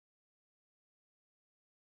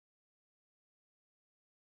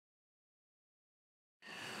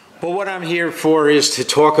But what I'm here for is to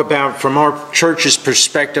talk about, from our church's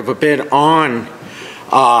perspective, a bit on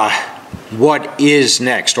what is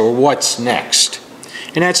next, or what's next.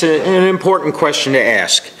 And that's an important question to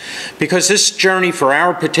ask, because this journey for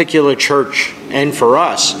our particular church and for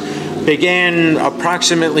us began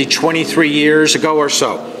approximately 23 years ago or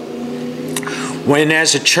so, when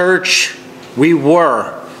as a church we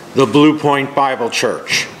were the Blue Point Bible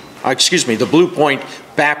Church. The Blue Point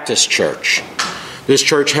Baptist Church. This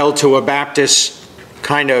church held to a Baptist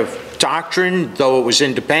kind of doctrine, though it was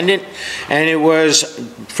independent, and it was,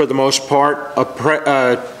 for the most part,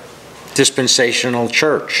 a dispensational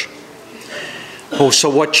church. Oh,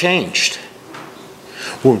 so what changed?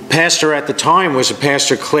 Well, pastor at the time was a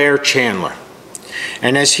Pastor Claire Chandler.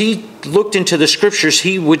 And as he looked into the scriptures,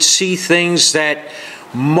 he would see things that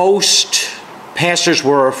most pastors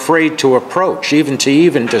were afraid to approach, even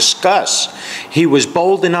discuss. He was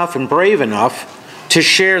bold enough and brave enough to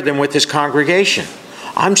share them with his congregation.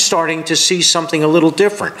 I'm starting to see something a little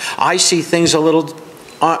different. I see things a little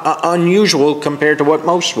unusual compared to what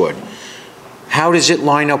most would. How does it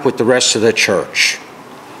line up with the rest of the church?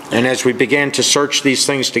 And as we began to search these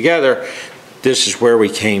things together, this is where we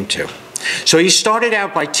came to. So he started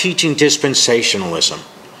out by teaching dispensationalism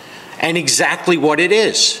and exactly what it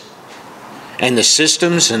is, and the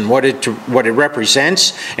systems and what it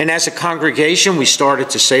represents. And as a congregation, we started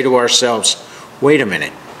to say to ourselves, wait a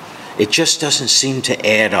minute, it just doesn't seem to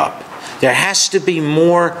add up. There has to be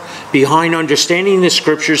more behind understanding the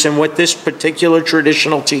scriptures and what this particular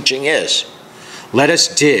traditional teaching is. Let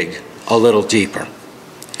us dig a little deeper.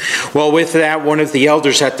 Well, with that, one of the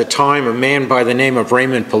elders at the time, a man by the name of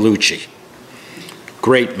Raymond Palucci,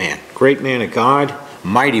 great man of God,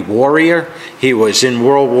 mighty warrior. He was in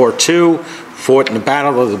World War II, fought in the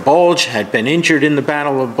Battle of the Bulge, had been injured in the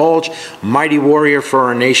Battle of the Bulge, mighty warrior for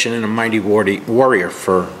our nation and a mighty warrior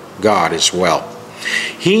for God as well.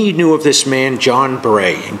 He knew of this man, John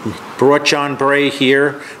Bray. He brought John Bray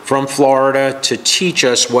here from Florida to teach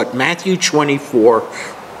us what Matthew 24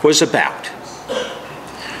 was about.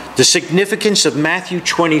 The significance of Matthew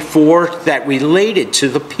 24 that related to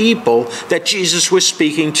the people that Jesus was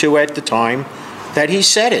speaking to at the time that he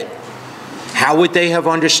said it. How would they have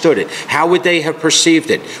understood it? How would they have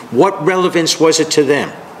perceived it? What relevance was it to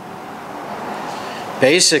them?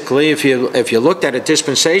 Basically, if you looked at a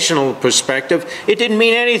dispensational perspective, it didn't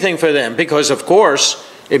mean anything for them because, of course,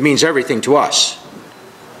 it means everything to us.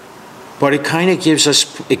 But it kind of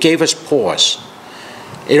gave us pause.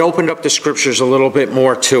 It opened up the scriptures a little bit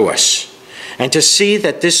more to us. And to see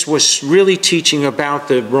that this was really teaching about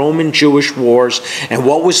the Roman-Jewish wars and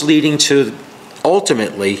what was leading to,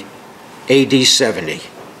 ultimately, AD 70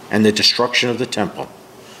 and the destruction of the temple.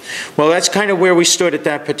 Well, that's kind of where we stood at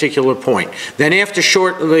that particular point. Then after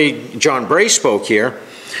shortly John Bray spoke here,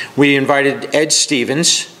 we invited Ed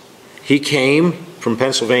Stevens. He came from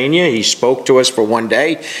Pennsylvania. He spoke to us for one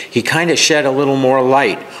day. He kind of shed a little more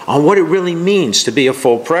light on what it really means to be a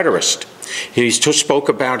full preterist. He spoke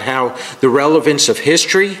about how the relevance of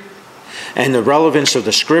history and the relevance of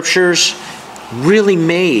the scriptures really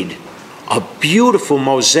made a beautiful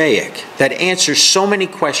mosaic that answers so many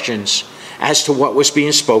questions as to what was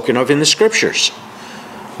being spoken of in the scriptures.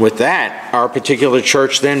 With that, our particular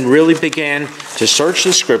church then really began to search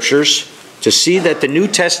the scriptures to see that the New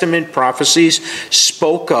Testament prophecies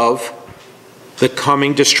spoke of the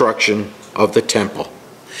coming destruction of the temple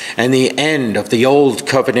and the end of the old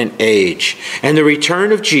covenant age. And the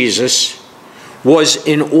return of Jesus was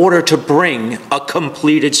in order to bring a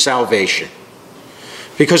completed salvation.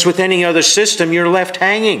 Because with any other system, you're left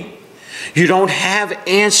hanging. You don't have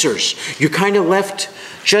answers. You're kind of left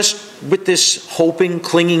just with this hoping,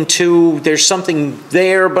 clinging to, there's something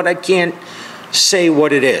there, but I can't say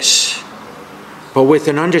what it is. But with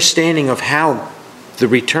an understanding of how the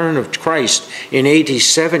return of Christ in AD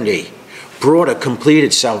 70 brought a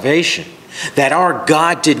completed salvation, that our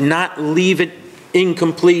God did not leave it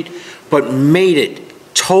incomplete, but made it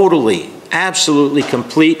totally, absolutely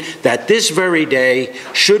complete, that this very day,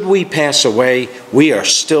 should we pass away, we are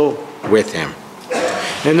still with him.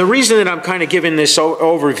 And the reason that I'm kind of giving this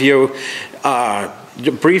overview,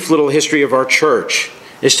 the brief little history of our church,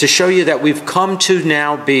 is to show you that we've come to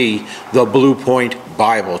now be the Blue Point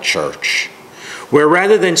Bible Church, where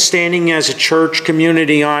rather than standing as a church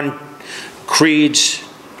community on creeds,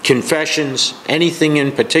 confessions, anything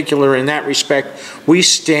in particular in that respect, we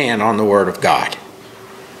stand on the Word of God.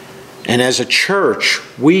 And as a church,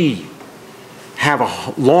 we have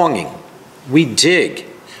a longing. We dig.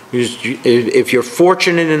 If you're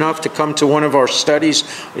fortunate enough to come to one of our studies,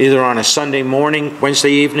 either on a Sunday morning,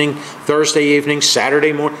 Wednesday evening, Thursday evening,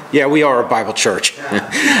 Saturday morning, yeah, we are a Bible church.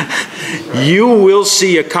 You will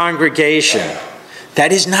see a congregation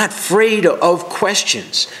that is not afraid of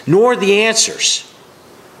questions, nor the answers.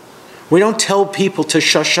 We don't tell people to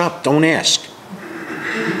shush up, don't ask.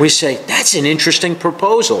 We say, that's an interesting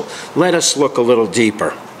proposal. Let us look a little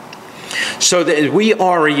deeper. So that we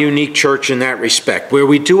are a unique church in that respect, where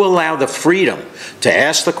we do allow the freedom to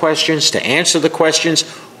ask the questions, to answer the questions,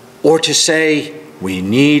 or to say, we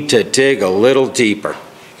need to dig a little deeper.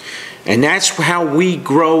 And that's how we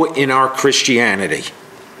grow in our Christianity.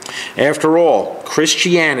 After all,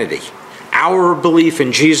 Christianity, our belief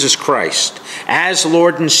in Jesus Christ as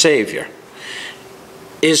Lord and Savior,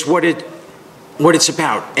 is what it's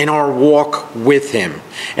about in our walk with Him.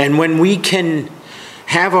 And when we can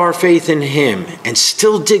have our faith in Him and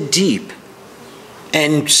still dig deep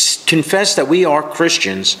and confess that we are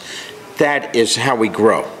Christians, that is how we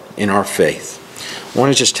grow in our faith. I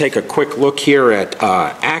want to just take a quick look here at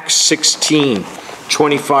Acts 16,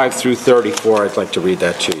 25 through 34. I'd like to read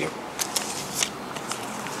that to you.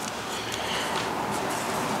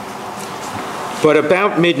 But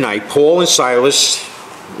about midnight, Paul and Silas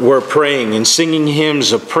were praying and singing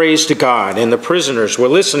hymns of praise to God, and the prisoners were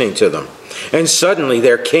listening to them. And suddenly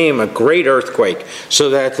there came a great earthquake, so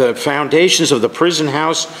that the foundations of the prison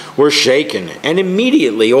house were shaken. And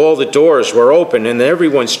immediately all the doors were opened, and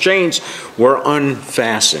everyone's chains were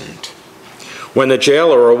unfastened. When the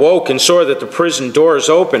jailer awoke and saw that the prison doors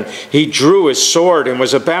open, he drew his sword and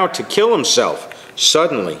was about to kill himself.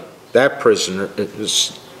 Suddenly, that prisoner,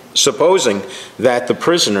 supposing that the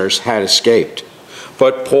prisoners had escaped.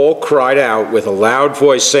 But Paul cried out with a loud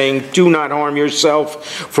voice, saying, "Do not harm yourself,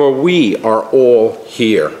 for we are all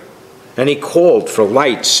here." And he called for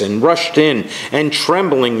lights and rushed in, and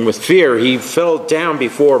trembling with fear, he fell down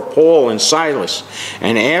before Paul and Silas.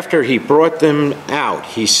 And after he brought them out,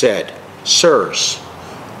 he said, "Sirs,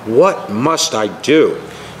 what must I do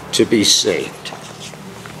to be saved?"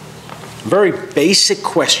 Very basic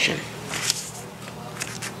question.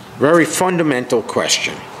 Very fundamental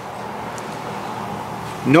question.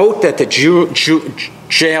 Note that the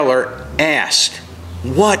jailer asked,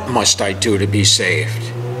 "What must I do to be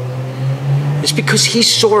saved?" It's because he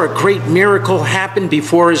saw a great miracle happen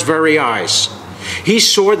before his very eyes. He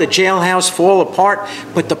saw the jailhouse fall apart,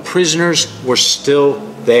 but the prisoners were still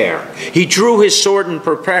there. He drew his sword in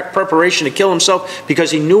preparation to kill himself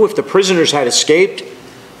because he knew if the prisoners had escaped,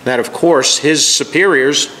 that of course his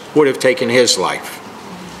superiors would have taken his life.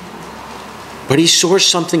 But he saw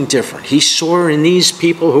something different. He saw in these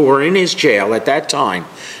people who were in his jail at that time,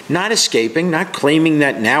 not escaping, not claiming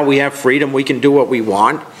that now we have freedom, we can do what we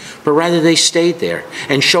want, but rather they stayed there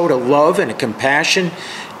and showed a love and a compassion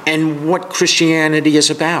and what Christianity is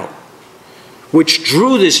about, which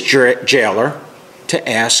drew this jailer to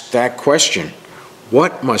ask that question,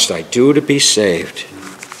 "What must I do to be saved?"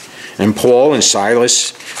 And Paul and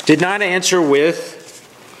Silas did not answer with,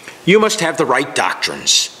 "You must have the right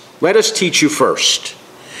doctrines. Let us teach you first.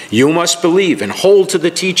 You must believe and hold to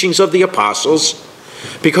the teachings of the apostles,"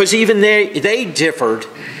 because even they differed,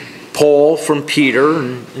 Paul from Peter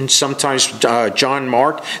and sometimes John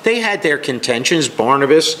Mark. They had their contentions,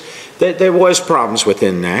 Barnabas, that there was problems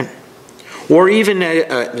within that. Or even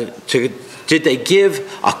did they give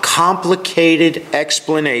a complicated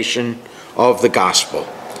explanation of the gospel?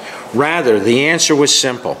 Rather, the answer was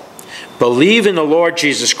simple. Believe in the Lord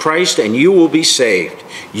Jesus Christ and you will be saved,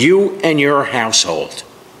 you and your household.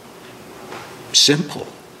 Simple.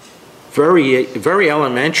 Very, very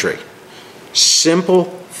elementary.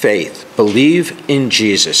 Simple faith. Believe in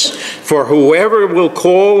Jesus. For whoever will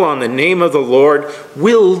call on the name of the Lord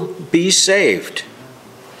will be saved.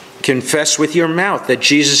 Confess with your mouth that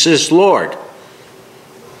Jesus is Lord.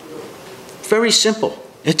 Very simple.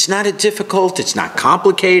 It's not difficult, it's not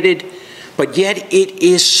complicated, but yet it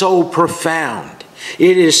is so profound.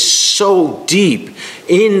 It is so deep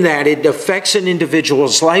in that it affects an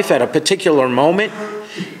individual's life at a particular moment,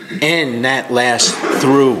 and that lasts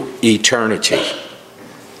through eternity.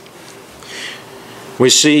 We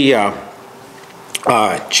see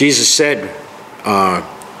Jesus said,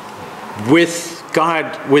 with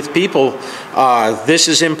God, with people, this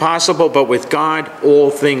is impossible, but with God, all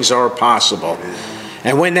things are possible.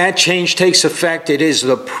 And when that change takes effect, it is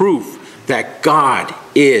the proof that God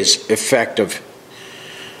is effective.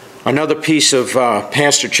 Another piece of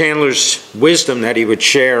Pastor Chandler's wisdom that he would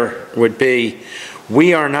share would be,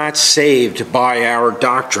 we are not saved by our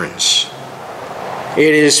doctrines.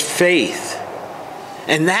 It is faith,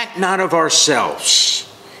 and that not of ourselves.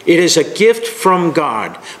 It is a gift from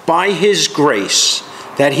God by His grace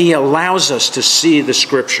that He allows us to see the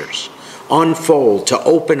Scriptures unfold, to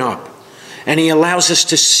open up. And He allows us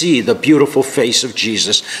to see the beautiful face of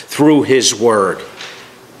Jesus through His Word.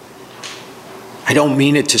 I don't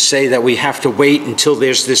mean it to say that we have to wait until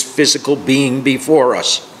there's this physical being before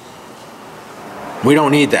us. We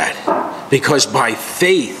don't need that, because by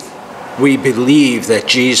faith we believe that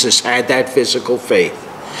Jesus had that physical faith.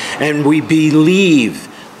 And we believe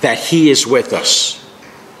that He is with us.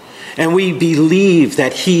 And we believe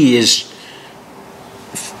that He is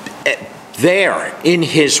there in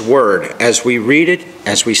His Word as we read it,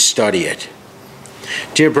 as we study it.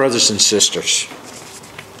 Dear brothers and sisters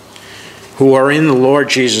who are in the Lord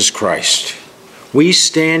Jesus Christ, we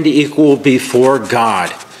stand equal before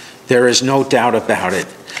God. There is no doubt about it.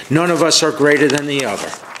 None of us are greater than the other.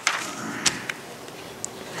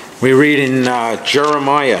 We read in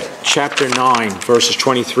Jeremiah chapter 9, verses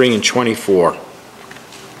 23 and 24.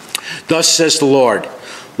 Thus says the Lord,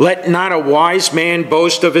 let not a wise man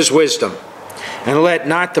boast of his wisdom, and let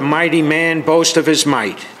not the mighty man boast of his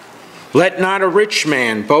might. Let not a rich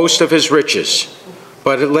man boast of his riches,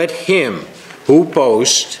 but let him who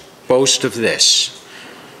boasts boast of this,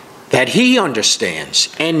 that he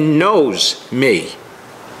understands and knows me,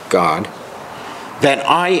 God, that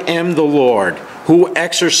I am the Lord, who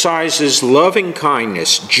exercises loving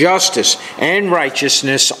kindness, justice, and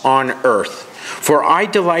righteousness on earth. For I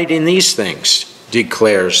delight in these things,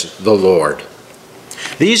 declares the Lord.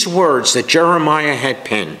 These words that Jeremiah had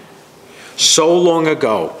penned so long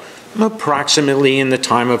ago, approximately in the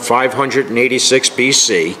time of 586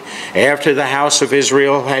 BC, after the house of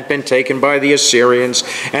Israel had been taken by the Assyrians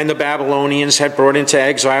and the Babylonians had brought into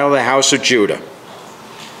exile the house of Judah.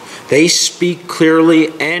 They speak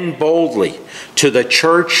clearly and boldly to the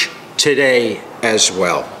church today as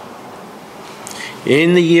well.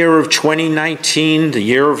 In the year of 2019, the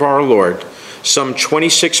year of our Lord, some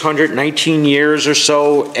 2,619 years or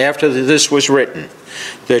so after this was written,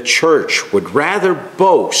 the church would rather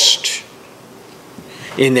boast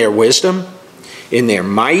in their wisdom, in their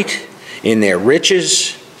might, in their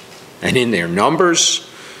riches, and in their numbers,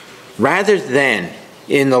 rather than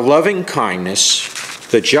in the loving kindness,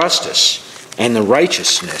 the justice, and the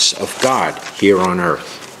righteousness of God here on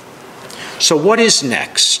earth. So what is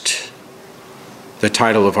next? The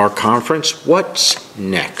title of our conference, What's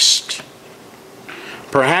Next?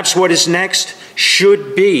 Perhaps what is next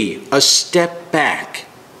should be a step back,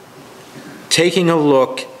 taking a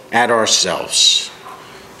look at ourselves.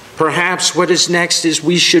 Perhaps what is next is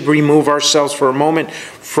we should remove ourselves for a moment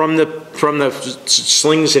from the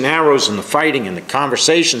slings and arrows and the fighting and the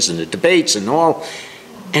conversations and the debates and all,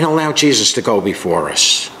 and allow Jesus to go before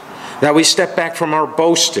us. That we step back from our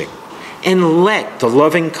boasting and let the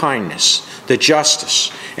loving kindness, the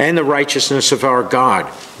justice, and the righteousness of our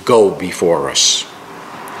God go before us.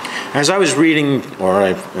 As I was reading, or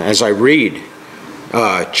as I read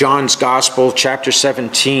John's Gospel, chapter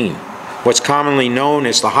 17, what's commonly known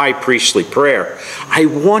as the high priestly prayer, I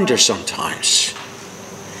wonder sometimes,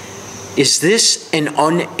 is this an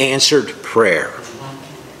unanswered prayer?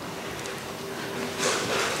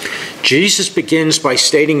 Jesus begins by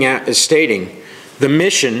stating the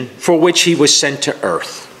mission for which he was sent to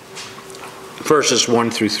earth. Verses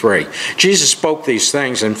 1 through 3. Jesus spoke these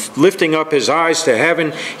things, and lifting up his eyes to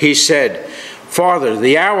heaven, he said, Father,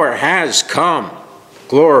 the hour has come.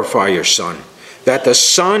 Glorify your Son, that the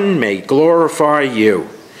Son may glorify you.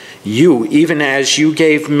 You, even as you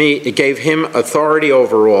gave him authority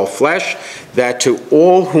over all flesh, that to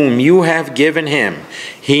all whom you have given him,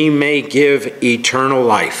 he may give eternal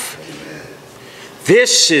life.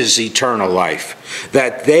 This is eternal life,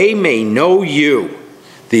 that they may know you,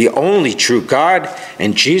 the only true God,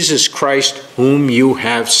 and Jesus Christ, whom you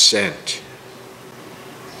have sent.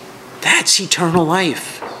 That's eternal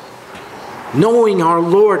life. Knowing our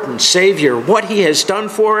Lord and Savior, what he has done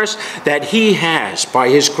for us, that he has, by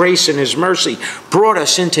his grace and his mercy, brought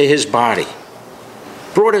us into his body,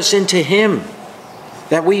 brought us into him,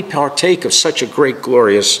 that we partake of such a great,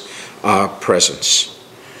 glorious presence.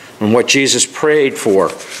 And what Jesus prayed for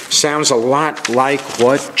sounds a lot like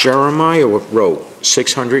what Jeremiah wrote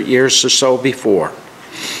 600 years or so before.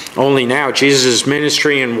 Only now, Jesus'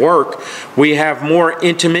 ministry and work, we have more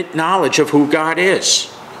intimate knowledge of who God is,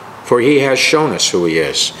 for he has shown us who he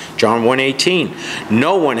is. John 1:18,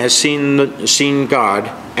 no one has seen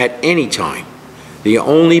God at any time. The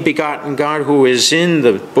only begotten God who is in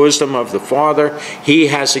the bosom of the Father, he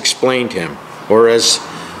has explained him. Or as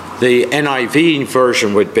the NIV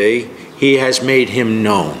version would be, he has made him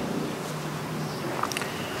known.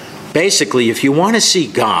 Basically, if you want to see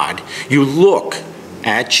God, you look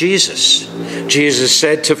at Jesus. Jesus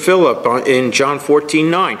said to Philip in John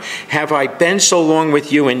 14:9, "Have I been so long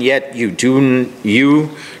with you, and yet you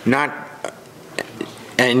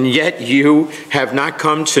have not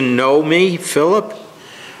come to know me, Philip?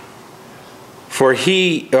 For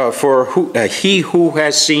he who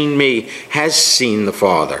has seen me has seen the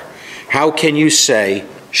Father. How can you say,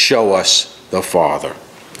 'Show us the Father'?"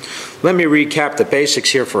 Let me recap the basics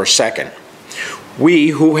here for a second. We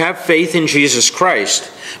who have faith in Jesus Christ,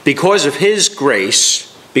 because of his grace,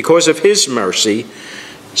 because of his mercy,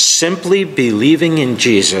 simply believing in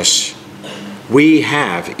Jesus, we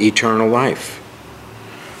have eternal life.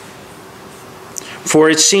 For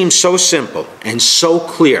it seems so simple and so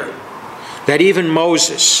clear that even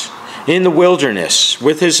Moses, in the wilderness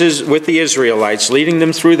with the Israelites, leading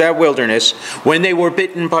them through that wilderness, when they were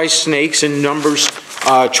bitten by snakes in Numbers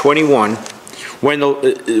 21,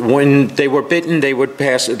 when they were bitten, they would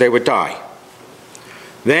die.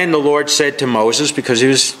 Then the Lord said to Moses, because he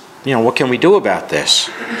was, what can we do about this?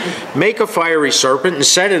 "Make a fiery serpent and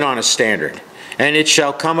set it on a standard, and it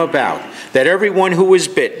shall come about that everyone who is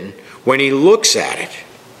bitten, when he looks at it,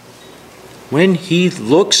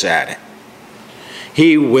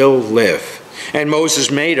 he will live." And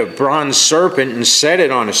Moses made a bronze serpent and set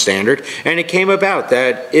it on a standard. And it came about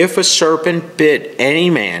that if a serpent bit any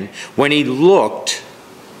man, when he looked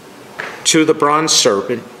to the bronze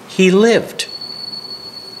serpent, he lived.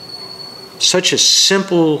 Such a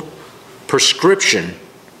simple prescription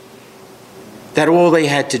that all they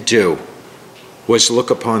had to do was look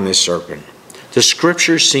upon this serpent. The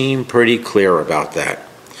scriptures seem pretty clear about that.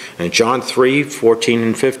 In John 3:14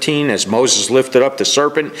 and 15, as Moses lifted up the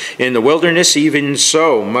serpent in the wilderness, even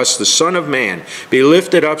so must the Son of Man be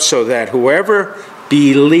lifted up, so that whoever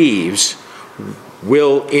believes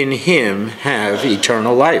will in him have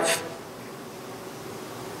eternal life.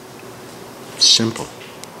 Simple.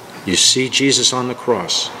 You see Jesus on the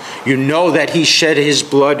cross. You know that he shed his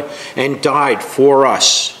blood and died for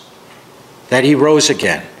us, that he rose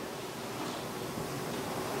again.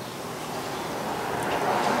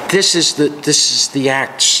 This is the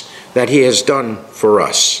acts that he has done for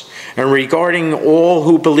us. And regarding all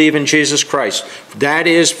who believe in Jesus Christ, that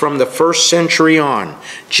is from the first century on,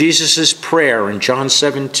 Jesus' prayer in John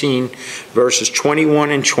 17, verses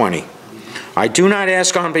 21 and 20. "I do not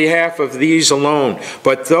ask on behalf of these alone,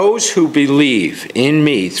 but those who believe in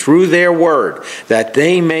me through their word, that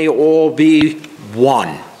they may all be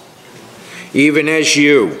one. Even as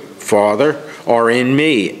you, Father, are in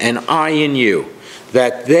me, and I in you,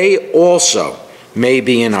 that they also may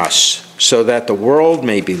be in us, so that the world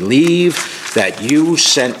may believe that you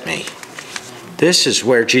sent me." This is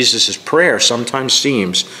where Jesus' prayer sometimes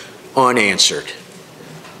seems unanswered,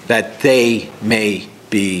 that they may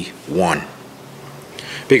be one.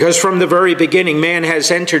 Because from the very beginning, man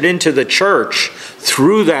has entered into the church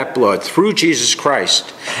through that blood, through Jesus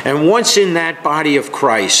Christ. And once in that body of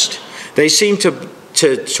Christ, they seem to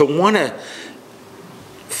want to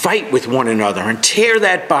fight with one another and tear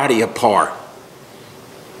that body apart.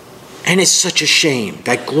 And it's such a shame,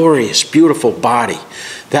 that glorious, beautiful body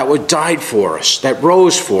that died for us, that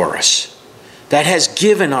rose for us, that has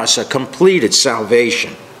given us a completed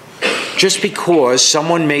salvation. Just because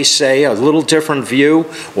someone may say a little different view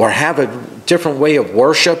or have a different way of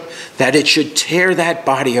worship, that it should tear that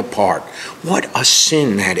body apart. What a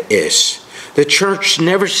sin that is. The church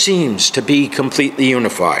never seems to be completely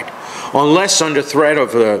unified, unless under threat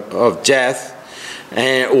of death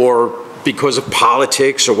or because of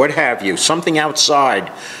politics or what have you, something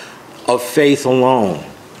outside of faith alone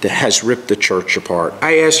that has ripped the church apart.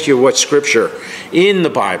 I ask you what scripture in the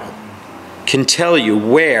Bible can tell you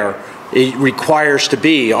where it requires to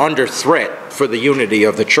be under threat for the unity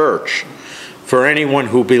of the church, for anyone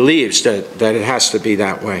who believes that it has to be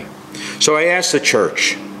that way. So I ask the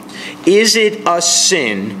church, is it a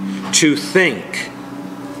sin to think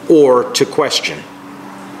or to question?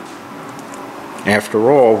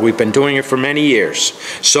 After all, we've been doing it for many years.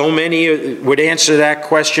 So many would answer that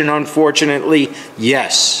question, unfortunately,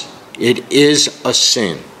 yes, it is a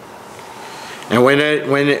sin. And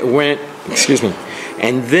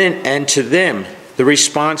and to them, the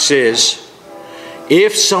response is,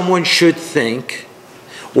 if someone should think,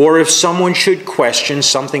 or if someone should question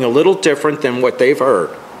something a little different than what they've heard,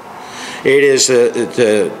 it is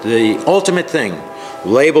the ultimate thing.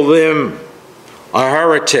 Label them a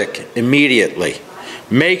heretic immediately,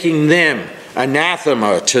 making them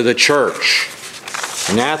anathema to the church.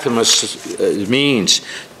 Anathema means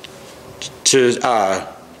to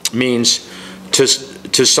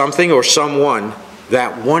something or someone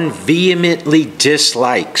that one vehemently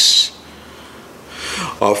dislikes.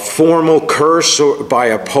 a formal curse by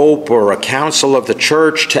a pope or a council of the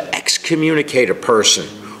church to excommunicate a person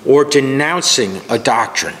or denouncing a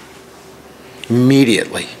doctrine.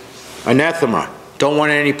 Immediately. Anathema. Don't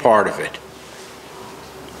want any part of it.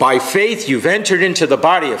 By faith you've entered into the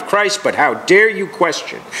body of Christ, but how dare you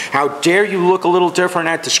question? How dare you look a little different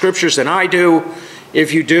at the scriptures than I do?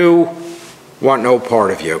 If you do, want no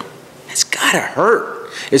part of you. It's got to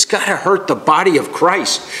hurt. It's got to hurt the body of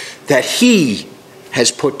Christ that he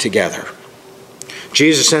has put together.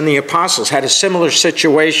 Jesus and the apostles had a similar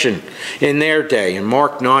situation in their day in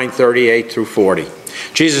Mark 9:38 through 40.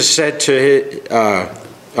 Jesus said to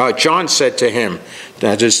John said to him,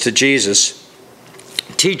 that is to Jesus,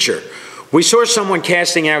 "Teacher, we saw someone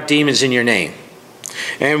casting out demons in your name,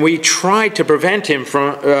 and we tried to prevent him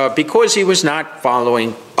from because he was not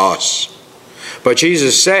following us." But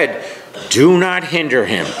Jesus said, "Do not hinder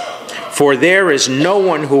him, for there is no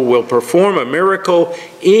one who will perform a miracle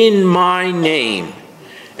in my name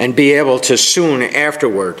and be able to soon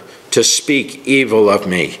afterward to speak evil of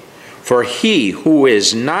me. For he who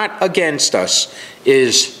is not against us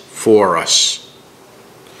is for us."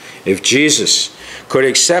 If Jesus could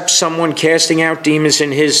accept someone casting out demons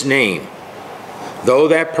in his name, though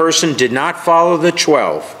that person did not follow the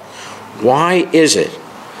 12, why is it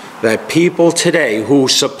that people today who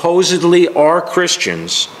supposedly are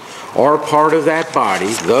Christians are part of that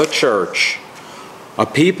body, the church, a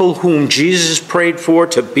people whom Jesus prayed for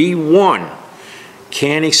to be one,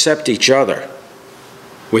 can't accept each other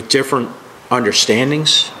with different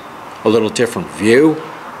understandings, a little different view,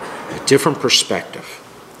 a different perspective?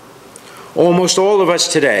 Almost all of us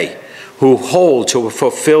today who hold to a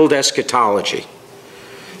fulfilled eschatology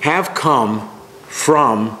have come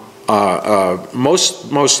from,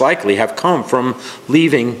 most likely have come from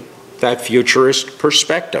leaving that futurist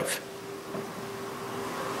perspective.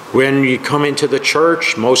 When you come into the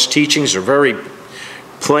church, most teachings are very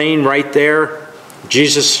plain right there.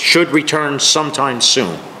 Jesus should return sometime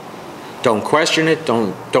soon. Don't question it.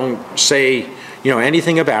 Don't say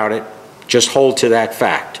anything about it. Just hold to that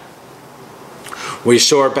fact. We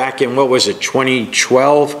saw back in,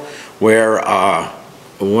 2012, where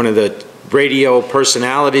one of the radio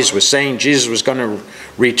personalities was saying Jesus was going to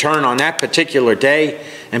return on that particular day,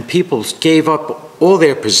 and people gave up all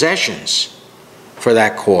their possessions for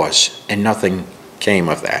that cause, and nothing came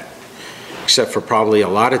of that, except for probably a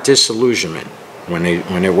lot of disillusionment when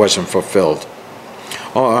it wasn't fulfilled.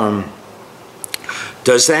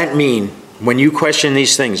 Does that mean when you question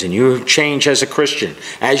these things and you change as a Christian,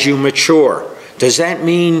 as you mature, does that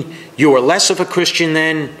mean you are less of a Christian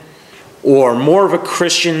then, or more of a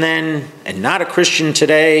Christian then, and not a Christian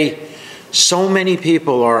today? So many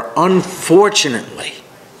people are unfortunately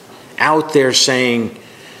out there saying,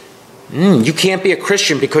 you can't be a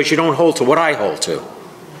Christian because you don't hold to what I hold to.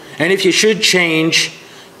 And if you should change,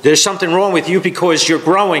 there's something wrong with you because you're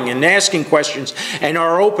growing and asking questions and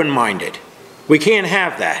are open-minded. We can't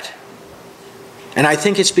have that. And I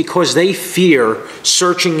think it's because they fear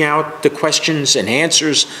searching out the questions and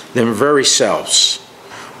answers them very selves.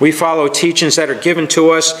 We follow teachings that are given to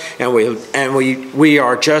us, and we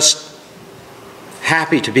are just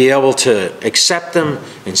happy to be able to accept them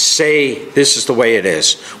and say this is the way it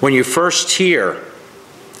is. When you first hear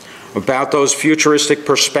about those futuristic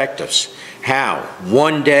perspectives, how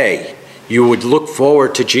one day you would look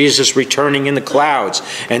forward to Jesus returning in the clouds,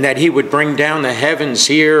 and that he would bring down the heavens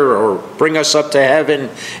here or bring us up to heaven,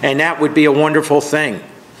 and that would be a wonderful thing.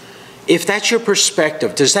 If that's your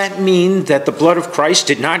perspective, does that mean that the blood of Christ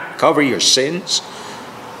did not cover your sins?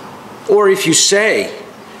 Or if you say,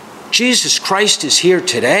 Jesus Christ is here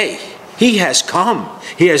today, he has come,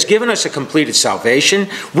 he has given us a completed salvation,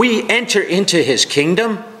 we enter into his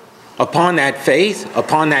kingdom upon that faith,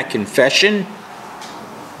 upon that confession,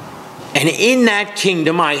 and in that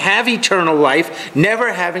kingdom I have eternal life,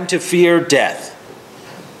 never having to fear death.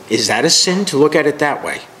 Is that a sin to look at it that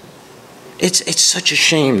way? It's such a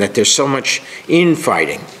shame that there's so much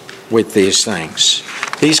infighting with these things.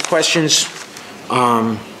 These questions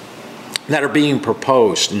that are being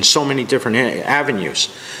proposed in so many different avenues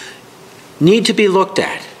need to be looked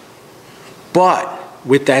at. But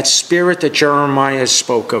with that spirit that Jeremiah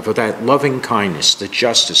spoke of that loving kindness, the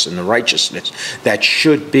justice, and the righteousness that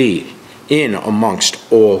should be in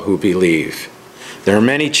amongst all who believe. There are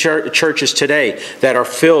many churches today that are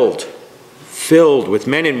filled with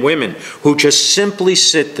men and women who just simply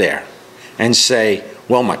sit there and say,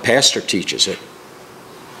 well, my pastor teaches it.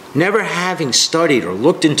 Never having studied or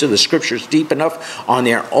looked into the scriptures deep enough on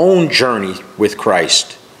their own journey with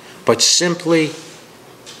Christ, but simply,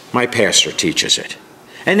 my pastor teaches it.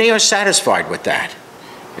 And they are satisfied with that.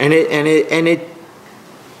 And it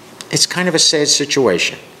it's kind of a sad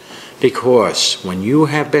situation, because when you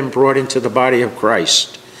have been brought into the body of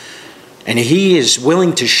Christ and he is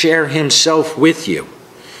willing to share himself with you,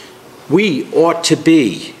 we ought to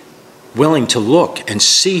be willing to look and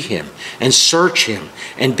see him and search him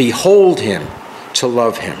and behold him to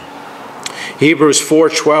love him. Hebrews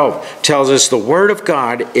 4:12 tells us the word of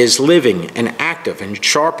God is living and active and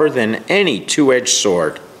sharper than any two-edged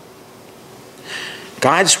sword.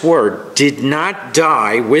 God's word did not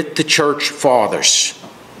die with the church fathers,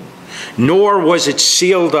 nor was it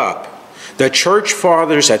sealed up. The church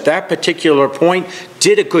fathers at that particular point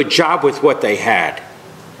did a good job with what they had.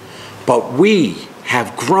 But we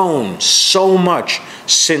have grown so much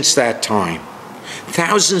since that time.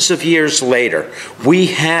 Thousands of years later, we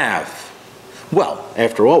have, well,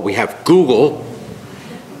 after all, we have Google,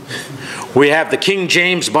 we have the King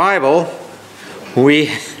James Bible, we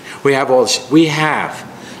have all this. We have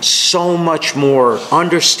so much more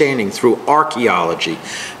understanding through archaeology,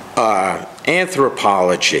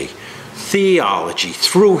 anthropology, theology,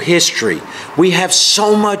 through history. We have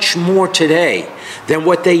so much more today than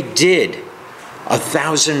what they did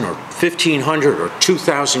 1,000 or 1,500 or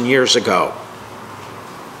 2,000 years ago.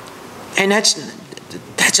 And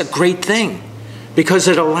that's a great thing, because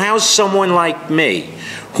it allows someone like me,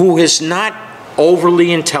 who is not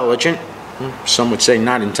overly intelligent, some would say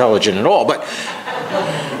not intelligent at all, but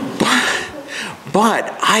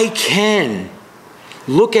I can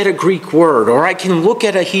look at a Greek word, or I can look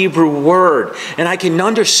at a Hebrew word, and I can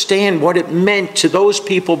understand what it meant to those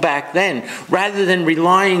people back then, rather than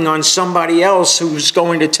relying on somebody else who's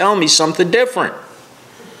going to tell me something different.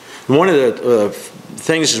 One of the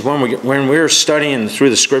things is when we're studying through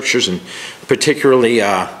the scriptures, and particularly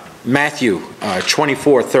Matthew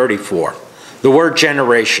 24:34, the word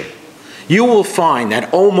generation, you will find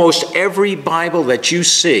that almost every Bible that you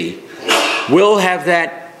see will have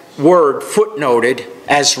that word footnoted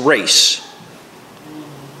as race.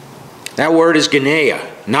 That word is Genea,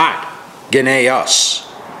 not Geneos.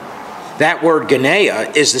 That word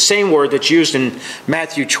Genea is the same word that's used in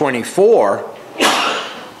Matthew 24,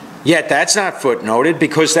 yet that's not footnoted,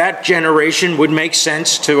 because that generation would make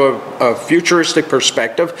sense to a futuristic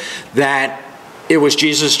perspective that it was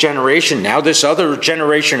Jesus' generation. Now this other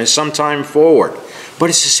generation is sometime forward. But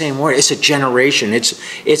it's the same word. It's a generation. It's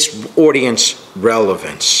audience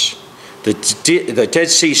relevance. The Dead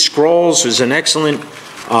Sea Scrolls is an excellent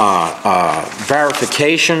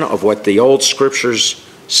verification of what the old scriptures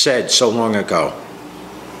said so long ago.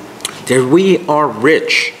 That we are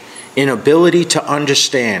rich in ability to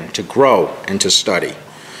understand, to grow, and to study.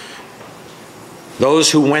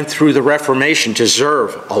 Those who went through the Reformation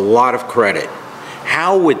deserve a lot of credit.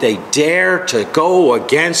 How would they dare to go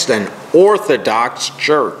against an Orthodox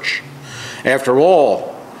church? After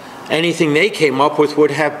all, anything they came up with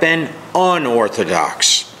would have been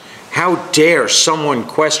unorthodox. How dare someone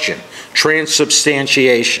question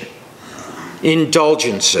transubstantiation,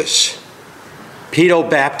 indulgences,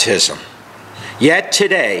 pedobaptism? Yet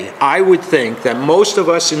today, I would think that most of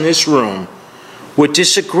us in this room would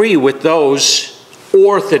disagree with those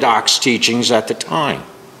Orthodox teachings at the time,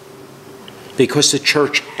 because the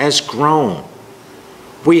church has grown.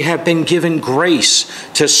 We have been given grace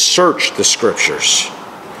to search the scriptures.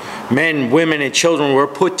 Men, women, and children were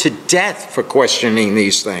put to death for questioning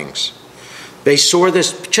these things. They saw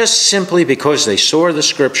this just simply because they saw the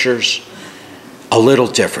scriptures a little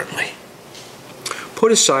differently.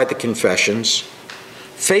 Put aside the confessions.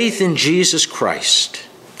 Faith in Jesus Christ,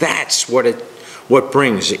 that's what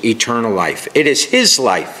brings eternal life. It is his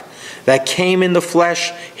life that came in the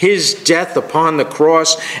flesh, his death upon the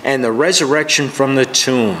cross, and the resurrection from the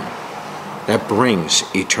tomb that brings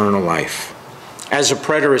eternal life. As a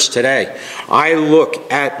preterist today, I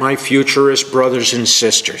look at my futurist brothers and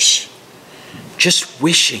sisters, just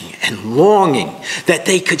wishing and longing that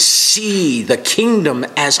they could see the kingdom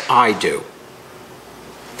as I do,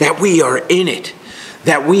 that we are in it,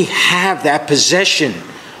 that we have that possession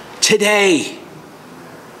today,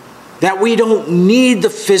 that we don't need the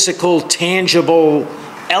physical, tangible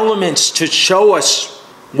elements to show us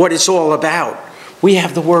what it's all about. We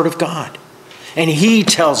have the Word of God, and he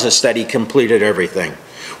tells us that he completed everything.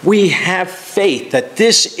 We have faith that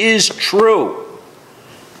this is true.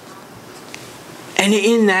 And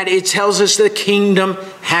in that, it tells us the kingdom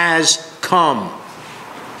has come.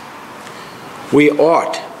 We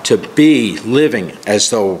ought to be living as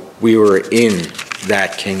though we were in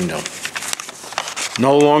that kingdom.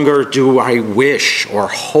 No longer do I wish or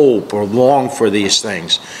hope or long for these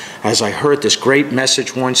things. As I heard this great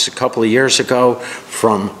message once a couple of years ago,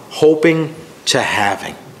 from hoping to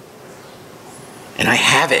having. And I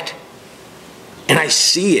have it. And I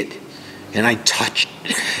see it. and I touch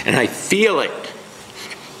it, and I feel it.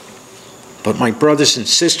 But my brothers and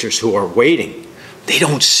sisters who are waiting, they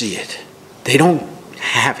don't see it. They don't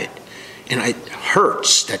have it. And it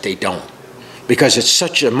hurts that they don't, because it's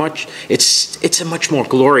a much more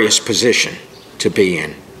glorious position to be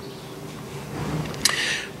in.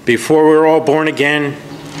 Before we were all born again,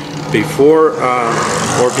 before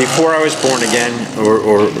I was born again,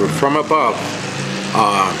 or from above,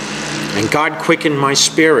 and God quickened my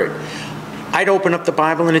spirit, I'd open up the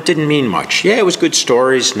Bible and it didn't mean much. Yeah, it was good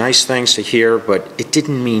stories, nice things to hear, but it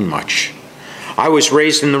didn't mean much. I was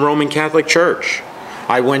raised in the Roman Catholic Church.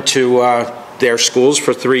 I went to their schools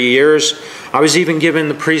for 3 years. I was even given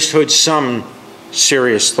the priesthood some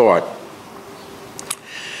serious thought.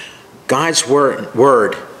 God's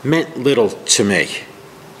word meant little to me.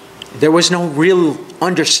 There was no real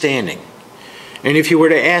understanding. And if you were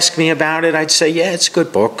to ask me about it, I'd say, yeah, it's a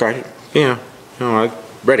good book. I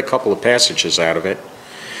read a couple of passages out of it.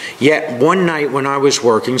 Yet one night when I was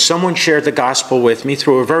working, someone shared the gospel with me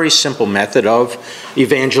through a very simple method of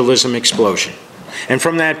evangelism explosion. And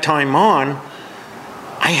from that time on,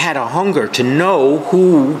 I had a hunger to know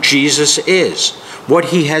who Jesus is, what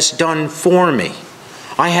he has done for me.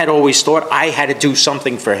 I had always thought I had to do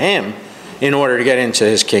something for him in order to get into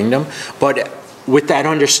his kingdom, but with that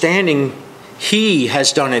understanding, he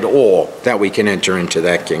has done it all that we can enter into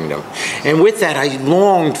that kingdom. And with that, I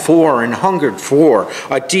longed for and hungered for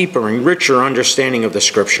a deeper and richer understanding of the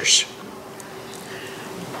Scriptures.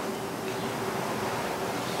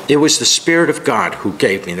 It was the Spirit of God who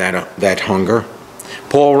gave me that hunger.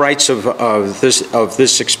 Paul writes of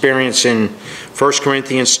this experience in 1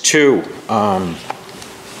 Corinthians 2,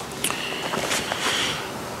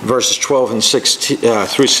 verses 12 and 16,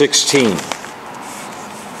 through 16.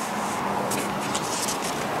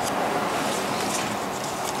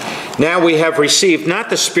 Now we have received not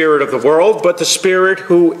the spirit of the world, but the Spirit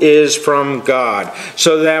who is from God,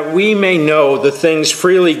 so that we may know the things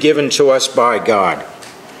freely given to us by God.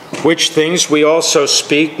 Which things we also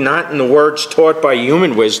speak, not in the words taught by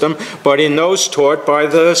human wisdom, but in those taught by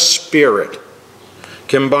the Spirit,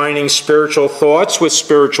 combining spiritual thoughts with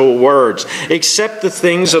spiritual words. Accept the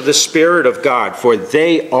things of the Spirit of God, for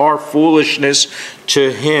they are foolishness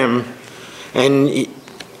to him, and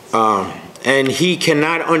he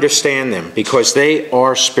cannot understand them, because they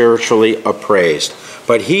are spiritually appraised.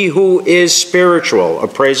 But he who is spiritual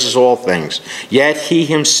appraises all things, yet he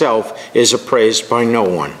himself is appraised by no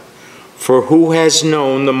one. For who has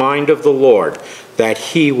known the mind of the Lord, that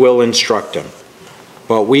he will instruct him?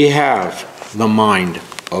 But we have the mind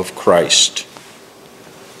of Christ.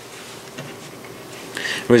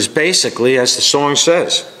 It was basically, as the song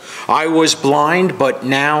says, I was blind, but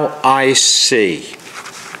now I see.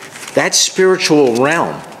 That spiritual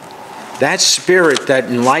realm, that spirit that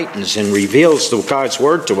enlightens and reveals God's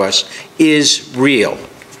word to us, is real.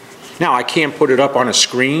 Now, I can't put it up on a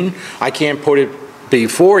screen. I can't put it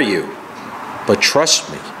before you. But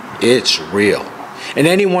trust me, it's real. And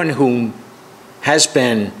anyone who has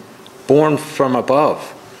been born from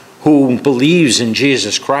above, who believes in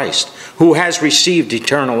Jesus Christ, who has received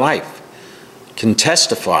eternal life, can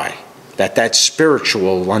testify that that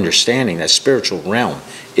spiritual understanding, that spiritual realm,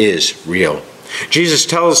 is real. Jesus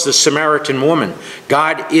tells the Samaritan woman,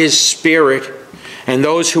 God is spirit, and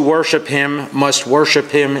those who worship him must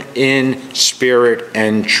worship him in spirit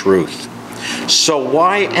and truth. So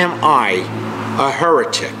why am I a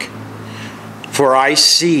heretic? For I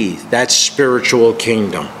see that spiritual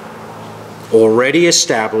kingdom already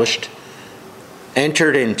established,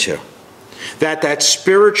 entered into, that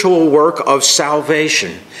spiritual work of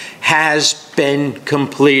salvation has been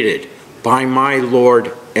completed by my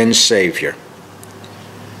Lord and Savior.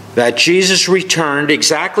 That Jesus returned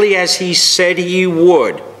exactly as he said he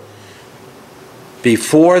would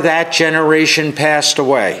before that generation passed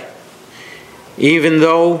away. Even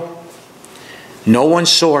though no one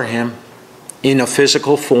saw him in a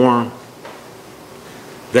physical form,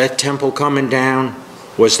 that temple coming down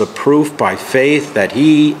was the proof by faith that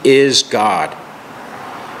he is God.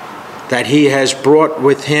 That he has brought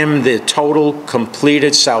with him the total,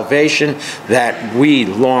 completed salvation that we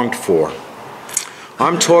longed for.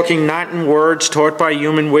 I'm talking not in words taught by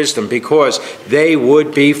human wisdom, because they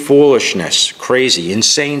would be foolishness, crazy,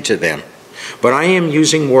 insane to them. But I am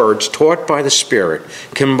using words taught by the Spirit,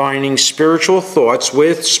 combining spiritual thoughts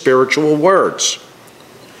with spiritual words.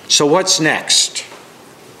 So what's next?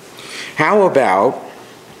 How about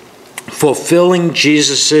fulfilling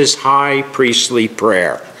Jesus' high priestly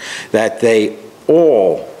prayer, that they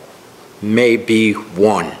all may be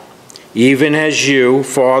one, even as you,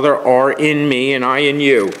 Father, are in me and I in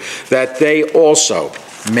you, that they also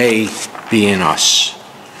may be in us.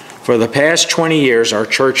 For the past 20 years, our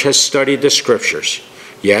church has studied the Scriptures.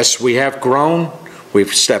 Yes, we have grown.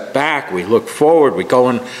 We've stepped back. We look forward. We go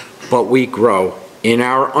on, but we grow in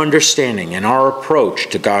our understanding and our approach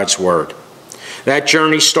to God's Word. That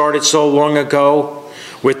journey started so long ago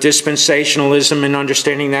with dispensationalism and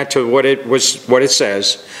understanding that to what it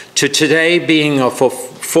says, to today being a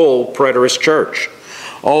full preterist church.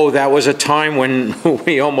 Oh, that was a time when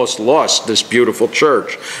we almost lost this beautiful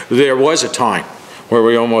church. There was a time where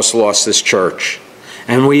we almost lost this church.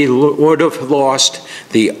 And we would have lost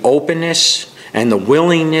the openness and the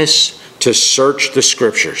willingness to search the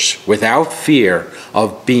Scriptures without fear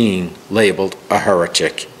of being labeled a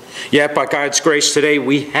heretic. Yet, by God's grace today,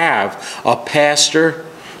 we have a pastor,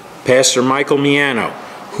 Pastor Michael Miano,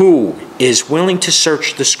 who is willing to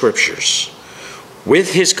search the Scriptures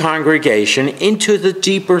with his congregation into the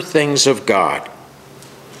deeper things of God.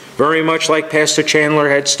 Very much like Pastor Chandler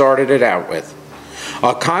had started it out with.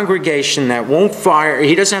 A congregation that won't fire,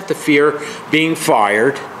 he doesn't have to fear being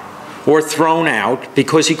fired or thrown out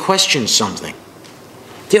because he questions something.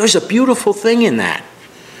 There's a beautiful thing in that,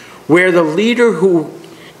 where the leader who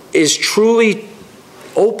is truly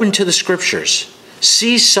open to the Scriptures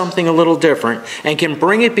sees something a little different and can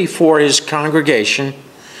bring it before his congregation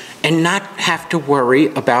and not have to worry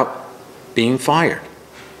about being fired.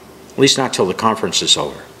 At least not till the conference is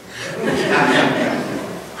over.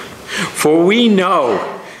 For we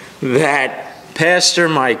know that Pastor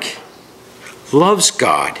Mike loves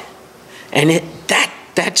God, and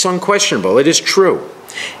that's unquestionable. It is true.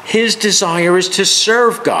 His desire is to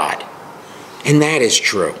serve God, and that is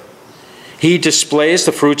true. He displays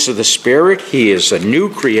the fruits of the Spirit. He is a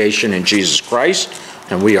new creation in Jesus Christ,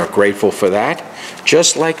 and we are grateful for that,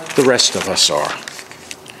 just like the rest of us are.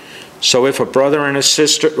 So if a brother and a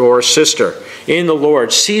sister in the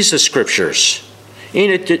Lord sees the Scriptures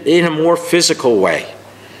in a more physical way,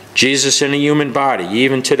 Jesus in a human body,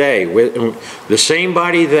 even today, with the same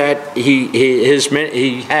body that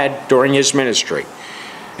he had during his ministry,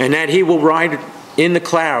 and that he will ride in the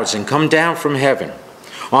clouds and come down from heaven.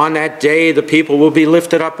 On that day, the people will be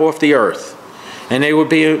lifted up off the earth, and they will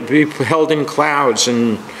be held in clouds,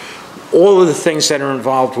 and all of the things that are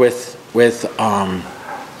involved with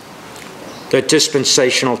the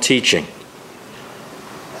dispensational teaching.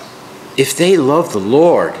 If they love the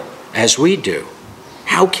Lord as we do,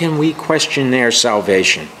 how can we question their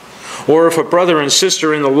salvation? Or if a brother and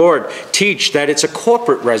sister in the Lord teach that it's a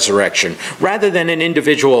corporate resurrection rather than an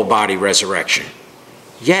individual body resurrection,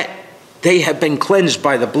 yet they have been cleansed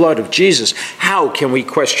by the blood of Jesus, how can we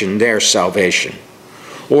question their salvation?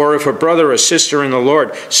 Or if a brother or sister in the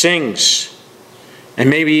Lord sings and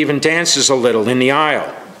maybe even dances a little in the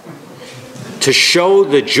aisle to show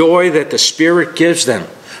the joy that the Spirit gives them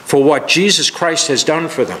for what Jesus Christ has done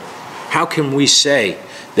for them, how can we say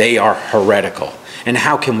they are heretical? And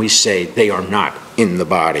how can we say they are not in the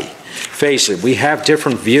body? Face it, we have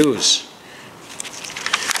different views.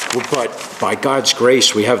 But by God's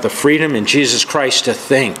grace, we have the freedom in Jesus Christ to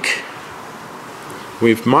think.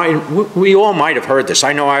 We all might have heard this.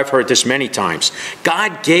 I know I've heard this many times.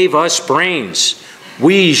 God gave us brains.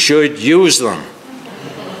 We should use them.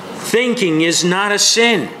 Thinking is not a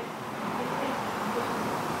sin.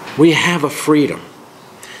 We have a freedom.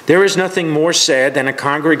 There is nothing more sad than a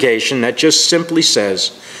congregation that just simply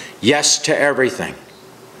says yes to everything.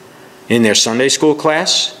 In their Sunday school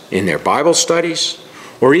class, in their Bible studies,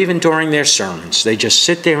 or even during their sermons. They just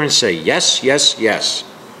sit there and say yes, yes, yes.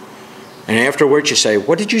 And afterwards you say,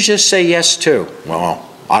 what did you just say yes to? Well,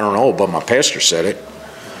 I don't know, but my pastor said it.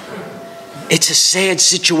 It's a sad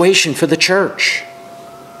situation for the church.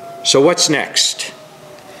 So what's next?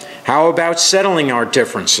 How about settling our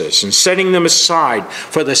differences and setting them aside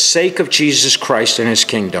for the sake of Jesus Christ and His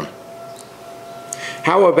kingdom?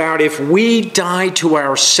 How about if we die to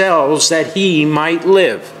ourselves that He might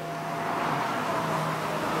live?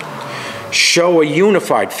 Show a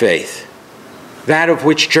unified faith, that of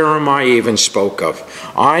which Jeremiah even spoke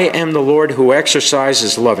of. I am the Lord who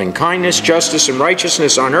exercises loving kindness, justice, and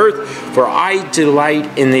righteousness on earth, for I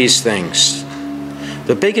delight in these things.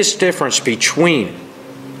 The biggest difference between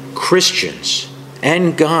Christians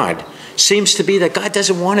and God seems to be that God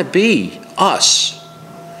doesn't want to be us.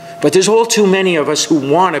 But there's all too many of us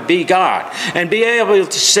who want to be God and be able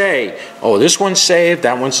to say, oh, this one's saved,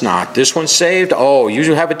 that one's not. This one's saved, oh,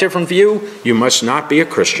 you have a different view, you must not be a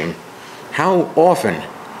Christian. How often,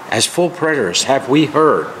 as full preterists, have we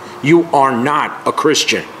heard, you are not a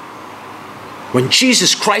Christian? When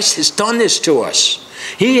Jesus Christ has done this to us,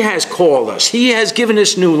 He has called us, He has given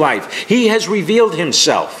us new life, He has revealed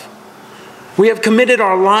Himself. We have committed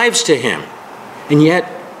our lives to Him, and yet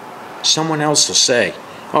someone else will say,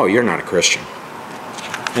 oh, you're not a Christian.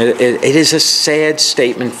 It is a sad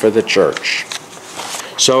statement for the church.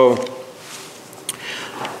 So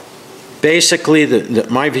basically,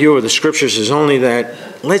 my view of the scriptures is only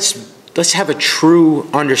that let's have a true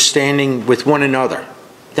understanding with one another.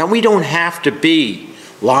 That we don't have to be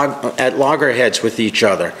at loggerheads with each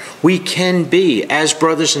other. We can be, as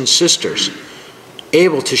brothers and sisters,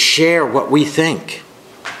 able to share what we think.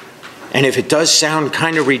 And if it does sound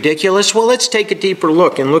kind of ridiculous, well, let's take a deeper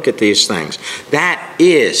look and look at these things. That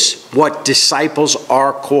is what disciples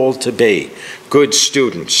are called to be, good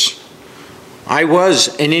students. I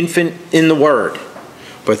was an infant in the Word,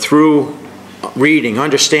 but through reading,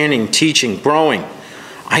 understanding, teaching, growing,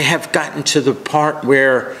 I have gotten to the part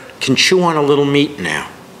where I can chew on a little meat now,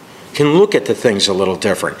 can look at the things a little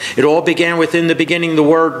different. It all began within the beginning, the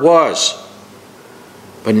Word was.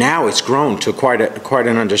 But now it's grown to quite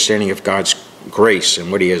an understanding of God's grace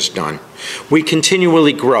and what He has done. We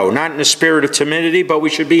continually grow, not in a spirit of timidity, but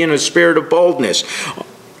we should be in a spirit of boldness,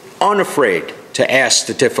 unafraid to ask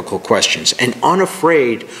the difficult questions and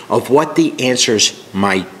unafraid of what the answers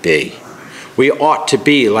might be. We ought to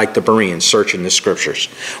be like the Bereans, searching the scriptures.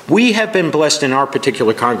 We have been blessed in our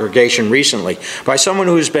particular congregation recently by someone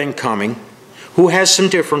who has been coming, who has some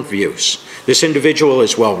different views. This individual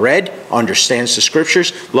is well read, understands the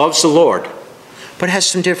scriptures, loves the Lord, but has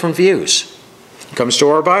some different views. He comes to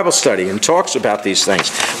our Bible study and talks about these things.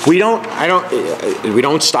 We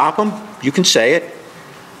don't stop him. You can say it.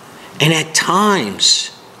 And at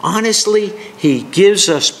times, honestly, he gives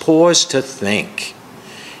us pause to think.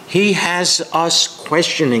 He has us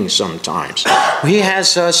questioning sometimes. He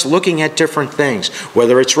has us looking at different things,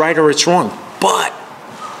 whether it's right or it's wrong. But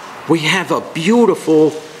we have a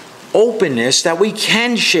beautiful openness that we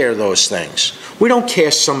can share those things. We don't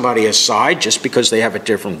cast somebody aside just because they have a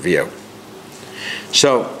different view.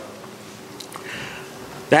 So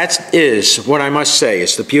that is what I must say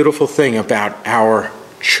is the beautiful thing about our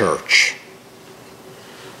church.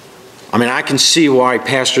 I mean, I can see why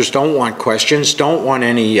pastors don't want questions, don't want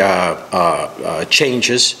any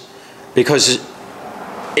changes, because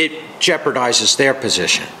it jeopardizes their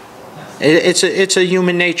position. It's a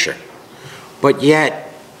human nature. But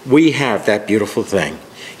yet, we have that beautiful thing.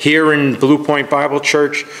 Here in Blue Point Bible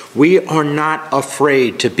Church, we are not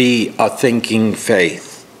afraid to be a thinking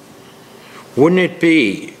faith. Wouldn't it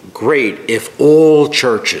be great if all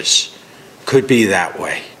churches could be that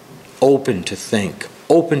way? Open to think,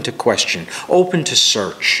 open to question, open to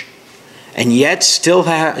search, and yet still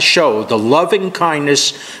show the loving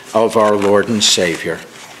kindness of our Lord and Savior.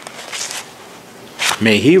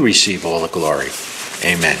 May He receive all the glory.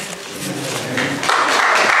 Amen.